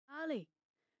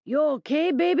You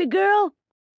okay, baby girl?"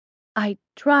 I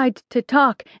tried to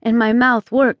talk, and my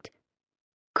mouth worked.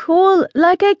 "Cool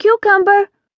like a cucumber."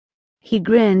 He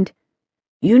grinned.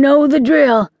 "You know the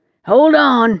drill. Hold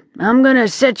on, I'm gonna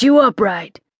set you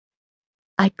upright."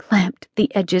 I clamped the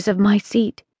edges of my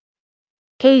seat.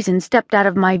 Kazan stepped out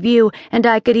of my view, and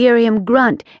I could hear him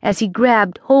grunt as he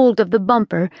grabbed hold of the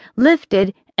bumper,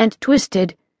 lifted, and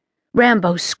twisted.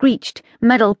 Rambo screeched,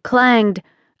 metal clanged.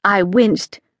 I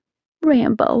winced.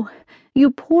 "Rambo, you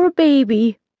poor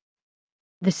baby."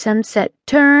 The sunset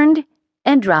turned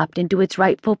and dropped into its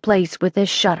rightful place with a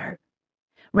shudder.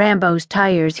 Rambo's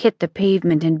tires hit the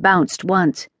pavement and bounced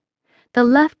once. The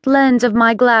left lens of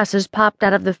my glasses popped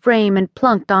out of the frame and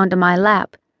plunked onto my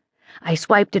lap. I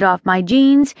swiped it off my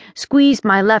jeans, squeezed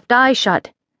my left eye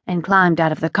shut, and climbed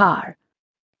out of the car.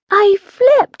 "I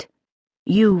flipped."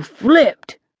 "You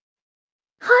flipped?"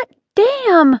 "Hot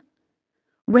damn!"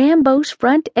 Rambo's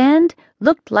front end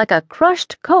looked like a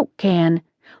crushed Coke can.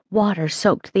 Water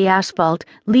soaked the asphalt,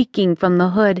 leaking from the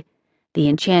hood. The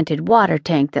enchanted water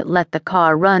tank that let the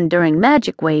car run during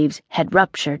magic waves had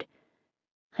ruptured.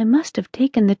 I must have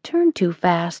taken the turn too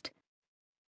fast.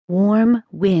 Warm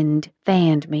wind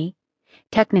fanned me.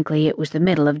 Technically, it was the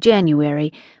middle of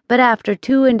January, but after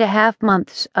 2.5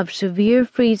 months of severe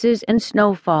freezes and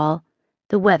snowfall,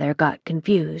 the weather got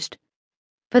confused.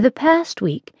 For the past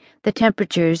week, the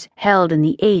temperatures held in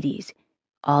the 80s.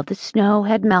 All the snow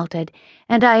had melted,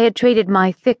 and I had traded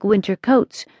my thick winter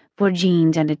coats for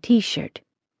jeans and a t-shirt.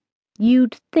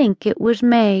 You'd think it was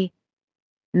May.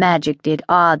 Magic did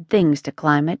odd things to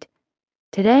climate.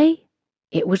 Today,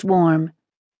 it was warm.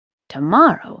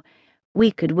 Tomorrow,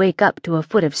 we could wake up to a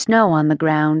foot of snow on the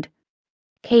ground.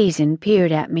 Kazan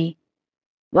peered at me.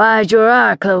 "Why's your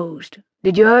eye closed?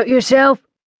 Did you hurt yourself?"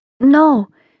 "No,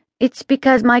 it's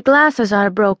because my glasses are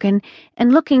broken,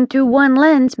 and looking through one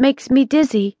lens makes me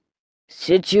dizzy."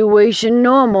 "Situation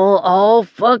normal, all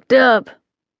fucked up."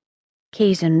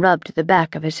 Kazan rubbed the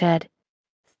back of his head.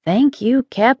 "Thank you,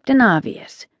 Captain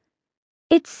Obvious."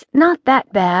 "It's not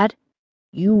that bad."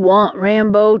 "You want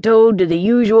Rambo towed to the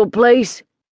usual place?"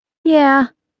 "Yeah."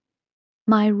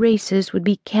 My races would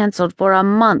be canceled for a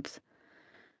month.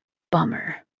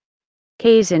 Bummer.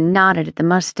 Kazan nodded at the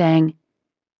Mustang.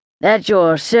 "That's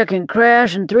your second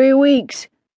crash in 3 weeks."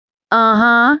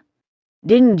 "Uh-huh."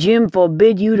 "Didn't Jim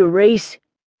forbid you to race?"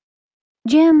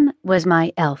 Jim was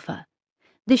my alpha.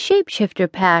 The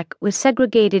shapeshifter pack was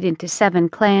segregated into 7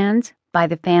 clans by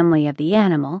the family of the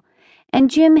animal, and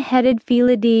Jim headed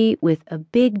Fila D with a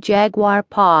big jaguar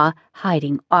paw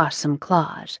hiding awesome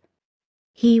claws.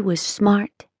 He was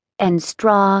smart and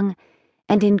strong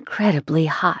and incredibly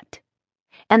hot.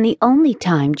 And the only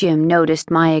time Jim noticed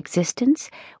my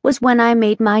existence was when I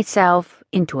made myself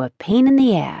into a pain in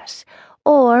the ass,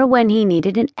 or when he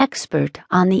needed an expert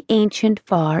on the ancient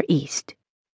Far East.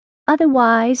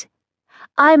 Otherwise,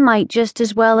 I might just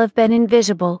as well have been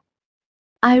invisible.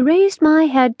 I raised my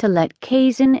head to let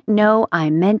Kazan know I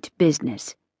meant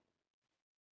business.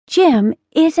 "Jim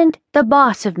isn't the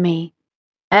boss of me."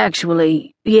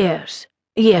 "Actually, yes.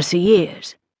 Yes, he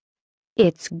is."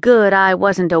 It's good I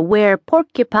wasn't a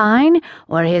were-porcupine,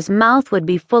 or his mouth would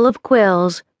be full of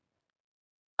quills.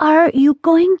 "Are you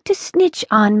going to snitch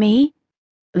on me?"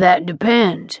 "That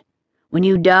depends. When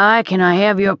you die, can I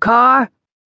have your car?"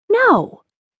 "No."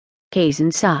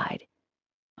 Kazan sighed.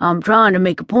 "I'm trying to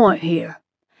make a point here.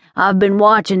 I've been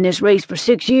watching this race for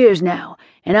 6 years now,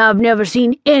 and I've never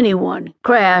seen anyone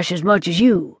crash as much as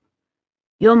you.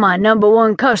 You're my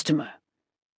 #1 customer.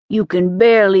 You can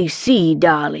barely see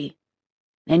Dolly.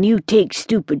 And you take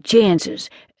stupid chances.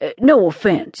 No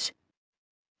offense."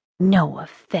 No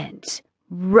offense.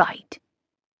 Right.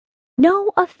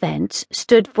 No offense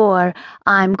stood for,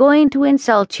 "I'm going to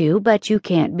insult you, but you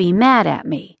can't be mad at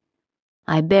me."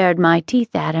 I bared my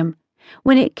teeth at him.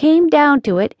 When it came down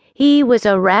to it, he was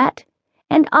a rat,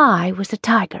 and I was a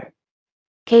tiger.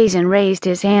 Kazan raised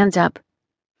his hands up.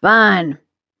 "Fine.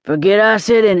 Forget I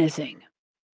said anything."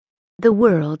 The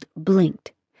world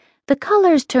blinked. The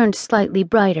colors turned slightly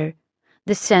brighter.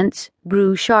 The scents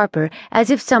grew sharper, as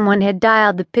if someone had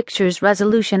dialed the picture's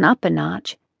resolution up a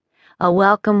notch. A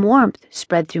welcome warmth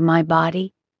spread through my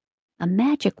body. A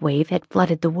magic wave had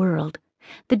flooded the world.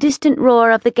 The distant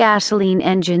roar of the gasoline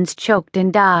engines choked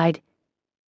and died.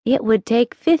 It would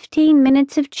take 15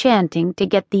 minutes of chanting to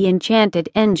get the enchanted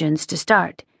engines to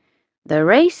start. The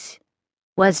race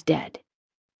was dead.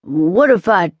 "What if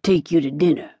I take you to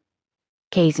dinner?"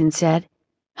 Kazan said.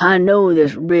 "I know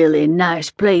this really nice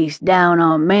place down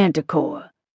on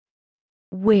Manticore."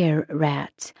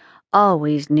 Were-rats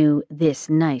always knew this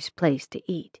nice place to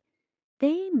eat.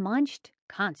 They munched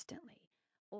constantly.